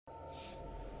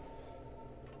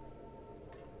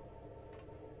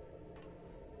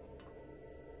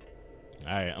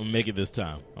right, I'm gonna make it this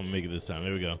time.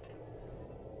 Here we go.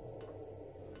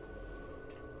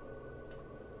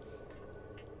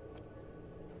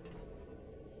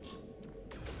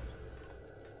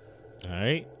 All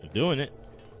right, I'm doing it.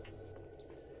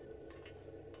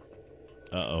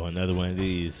 Uh-oh, another one of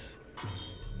these.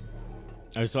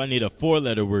 All right, so I need a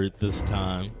 4-letter word this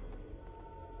time.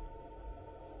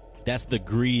 That's the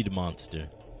greed monster.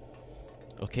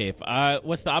 Okay,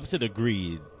 what's the opposite of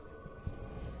greed?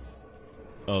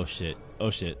 Oh shit.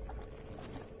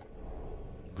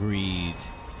 Greed.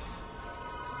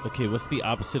 Okay, what's the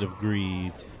opposite of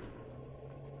greed?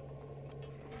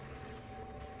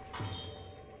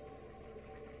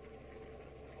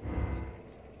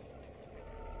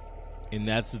 And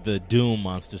that's the doom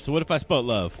monster. So what if I spelled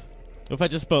love? What if I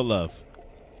just spelled love?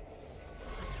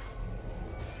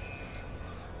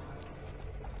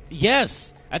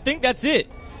 Yes, I think that's it.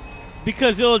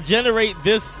 Because it'll generate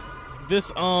this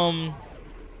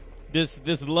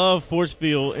love force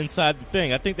field inside the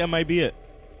thing. I think that might be it.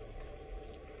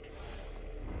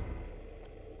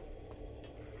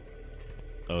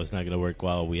 Oh, it's not gonna work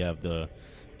while we have the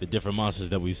different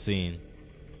monsters that we've seen.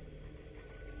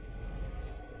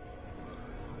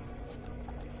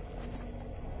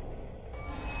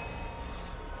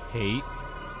 Hate.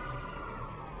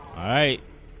 All right,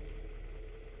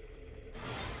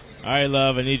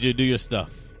 love. I need you to do your stuff.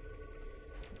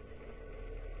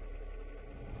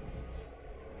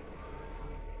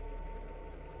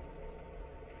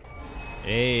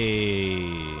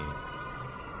 Hey.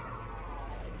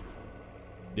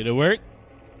 Did it work?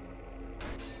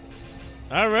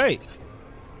 All right.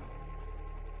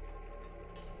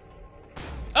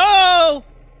 Oh!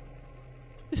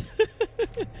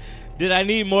 Did I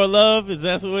need more love? Is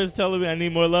that what it's telling me? I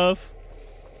need more love?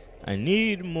 I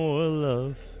need more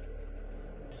love.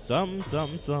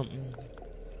 Something.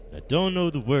 I don't know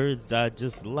the words. I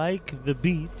just like the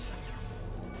beat.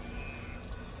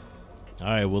 All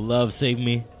right, will love save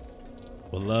me?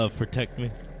 Will love protect me?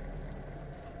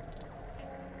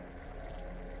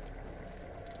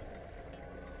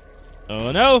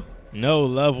 Oh, no. No,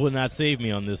 love will not save me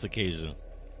on this occasion.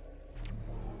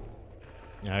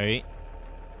 All right.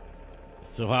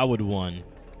 So how would one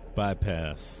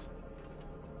bypass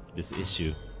this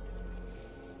issue?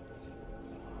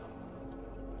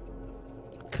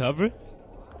 Cover?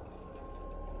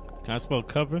 Can I spell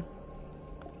cover?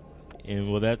 And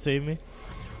will that save me?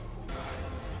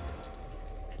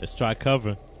 Let's try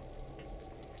cover.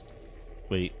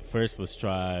 Wait, first let's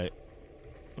try...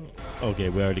 Okay,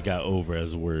 we already got over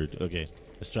as a word. Okay,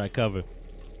 let's try cover.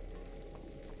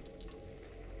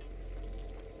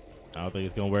 I don't think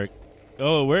it's gonna work.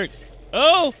 Oh, it worked.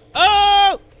 Oh!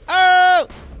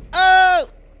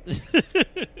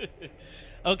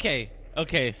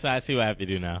 Okay, so I see what I have to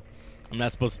do now. I'm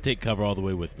not supposed to take cover all the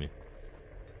way with me.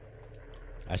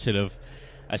 I should have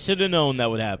known that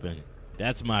would happen.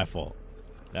 That's my fault.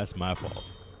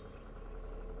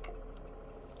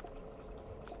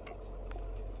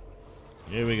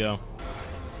 Here we go.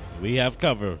 We have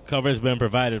cover. Cover has been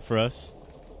provided for us.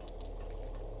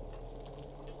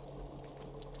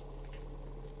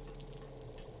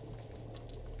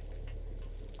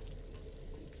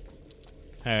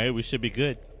 All right, we should be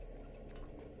good.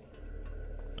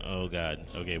 Oh, God.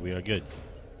 Okay, we are good.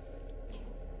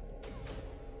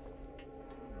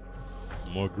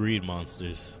 More greed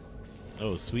monsters.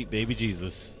 Oh, sweet baby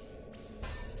Jesus.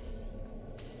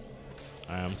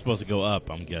 All right, I'm supposed to go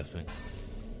up, I'm guessing.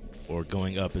 Or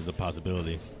going up is a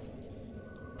possibility.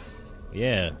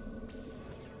 Yeah.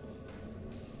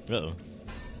 Uh-oh.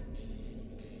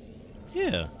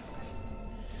 Yeah.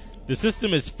 The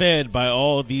system is fed by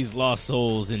all these lost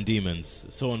souls and demons.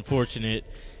 So unfortunate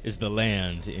is the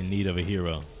land in need of a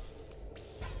hero.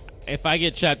 If I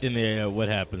get trapped in there, what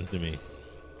happens to me?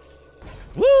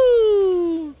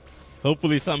 Woo!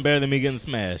 Hopefully something better than me getting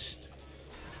smashed.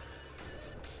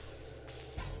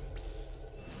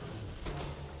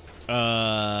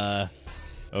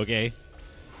 Okay.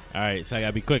 Alright, so I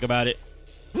gotta be quick about it.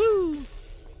 Woo!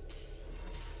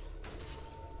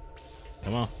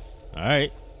 Come on.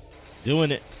 Alright.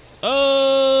 Doing it.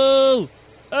 Oh!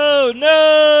 Oh,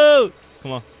 no!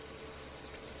 Come on.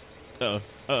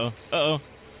 Uh-oh.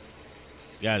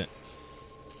 Got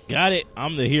it.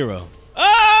 I'm the hero.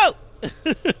 Oh!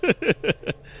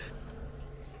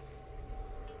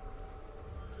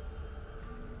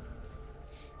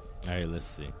 All right, let's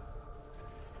see.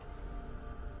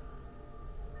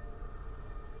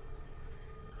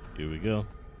 Here we go.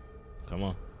 Come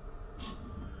on.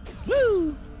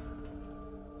 Woo!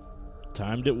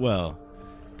 Timed it well.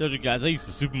 Those are guys, I used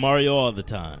to Super Mario all the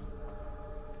time.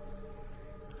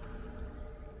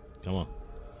 Come on.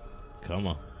 Come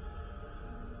on.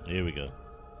 Here we go.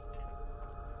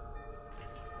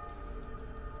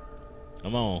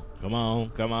 Come on. Come on.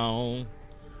 Come on.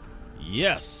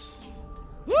 Yes.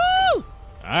 Woo! All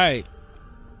right.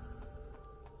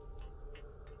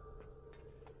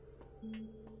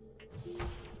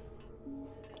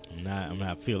 I'm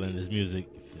not feeling this music.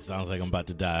 It sounds like I'm about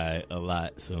to die a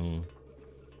lot soon.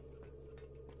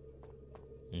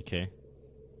 Okay.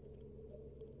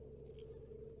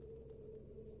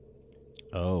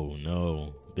 Oh,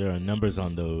 no. There are numbers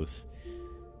on those.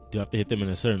 Do I have to hit them in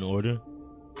a certain order?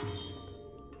 All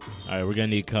right, we're going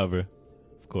to need cover,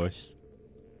 of course.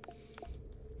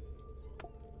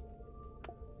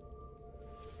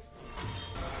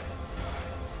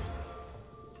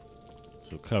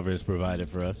 So cover is provided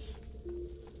for us.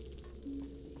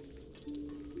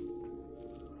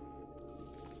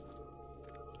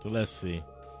 So let's see.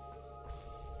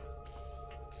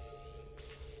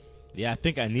 Yeah, I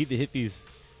think I need to hit these,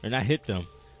 or not hit them.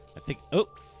 I think, oh,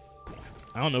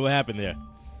 I don't know what happened there.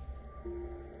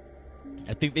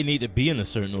 I think they need to be in a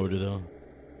certain order, though.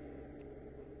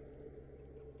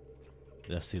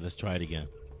 Let's see, let's try it again.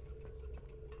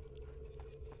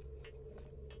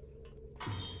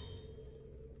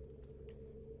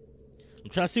 I'm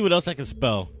trying to see what else I can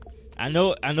spell. I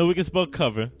know we can spell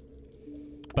cover.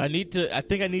 But I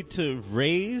think I need to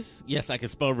raise. Yes, I can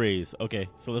spell raise. Okay,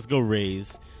 so let's go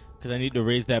raise. Because I need to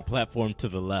raise that platform to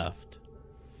the left.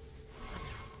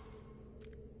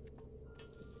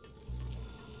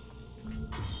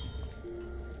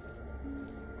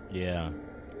 Yeah.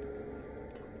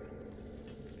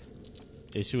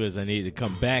 Issue is I need to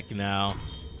come back now.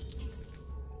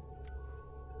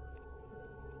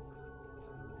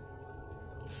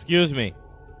 Excuse me.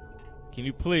 Can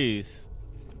you please?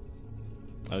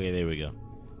 Okay, there we go.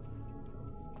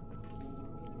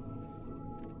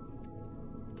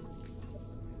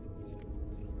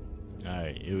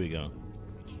 Alright, here we go.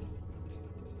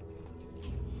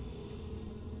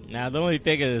 Now, the only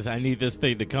thing is I need this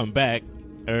thing to come back.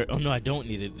 Oh, no, I don't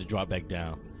need it to drop back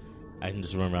down. I can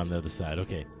just run around the other side.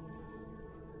 Okay.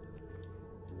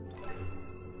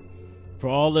 For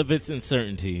all of its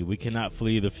uncertainty, we cannot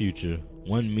flee the future.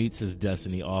 One meets his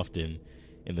destiny often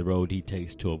in the road he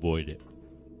takes to avoid it.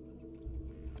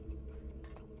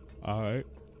 Alright.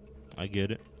 I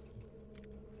get it.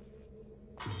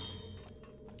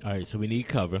 Alright, so we need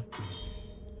cover.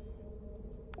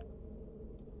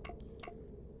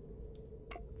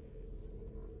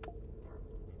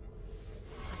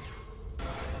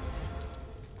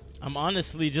 I'm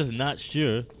honestly just not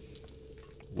sure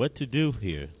what to do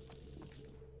here.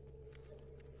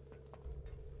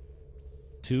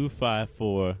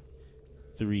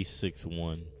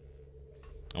 254361.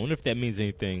 I wonder if that means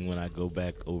anything when I go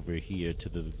back over here to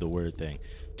the word thing.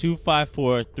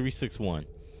 254361.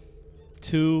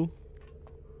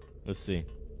 Let's see.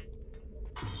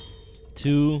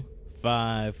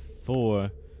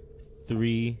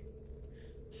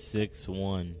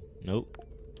 254361. Nope.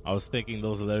 I was thinking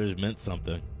those letters meant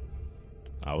something.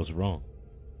 I was wrong.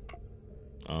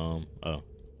 Oh.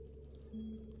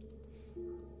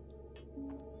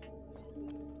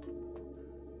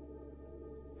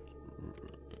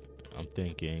 I'm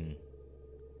thinking.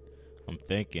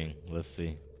 Let's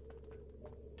see.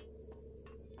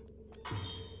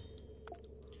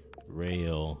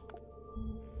 Rail.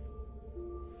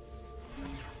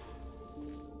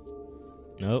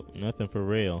 Nope, nothing for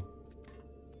rail.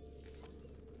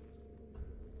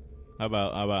 How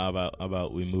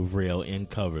about we move rail in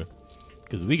cover?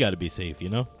 Because we got to be safe, you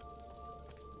know?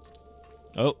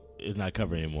 Oh, it's not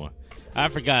cover anymore. I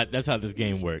forgot. That's how this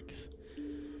game works.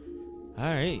 All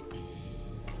right.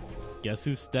 Guess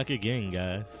who's stuck again,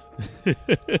 guys?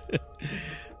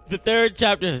 The third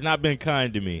chapter has not been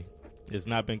kind to me. It's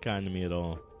not been kind to me at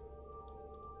all.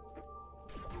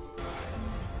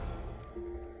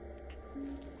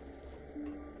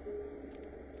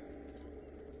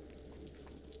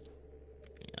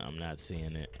 I'm not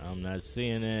seeing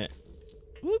it.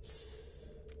 Whoops.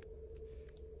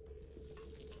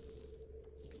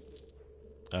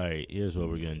 All right, here's what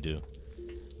we're going to do.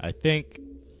 I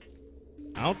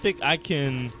don't think I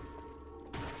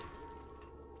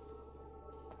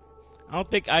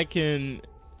can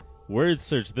word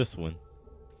search this one.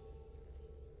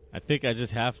 I think I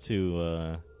just have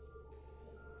to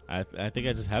I think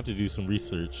I just have to do some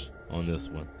research on this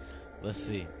one. Let's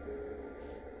see.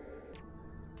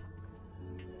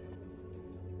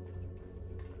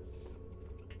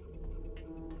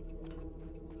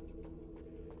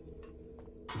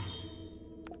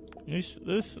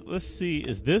 Let's see.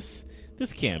 Is this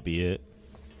can't be it.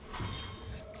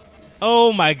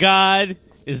 Oh my God.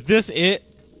 Is this it?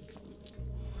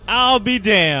 I'll be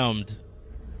damned.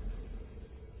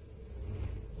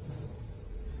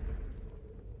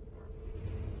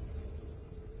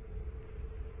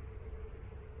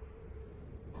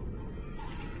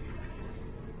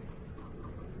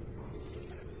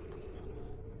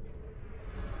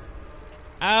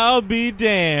 I'll be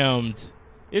damned.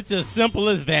 It's as simple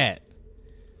as that.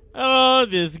 Oh,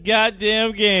 this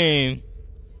goddamn game.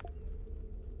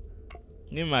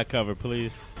 Give me my cover,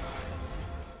 please.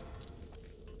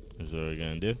 That's what we're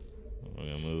gonna do. We're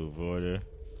gonna move order.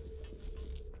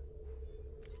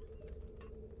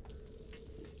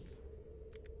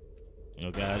 Oh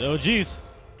god, oh jeez.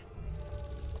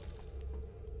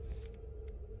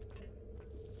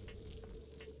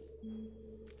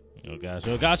 Oh gosh,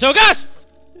 oh gosh, oh gosh!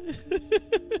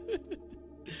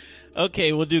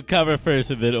 Okay, we'll do cover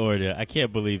first and then order. I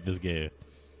can't believe this game.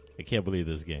 I can't believe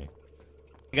this game.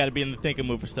 I gotta be in the thinking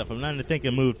mood for stuff. I'm not in the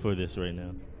thinking mood for this right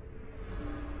now.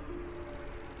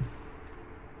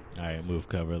 Alright, move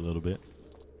cover a little bit.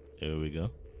 There we go.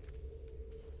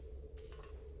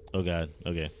 Oh god,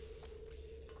 okay.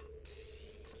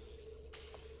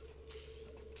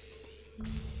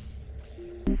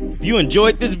 If you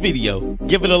enjoyed this video,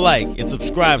 give it a like and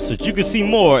subscribe so that you can see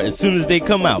more as soon as they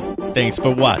come out. Thanks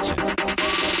for watching.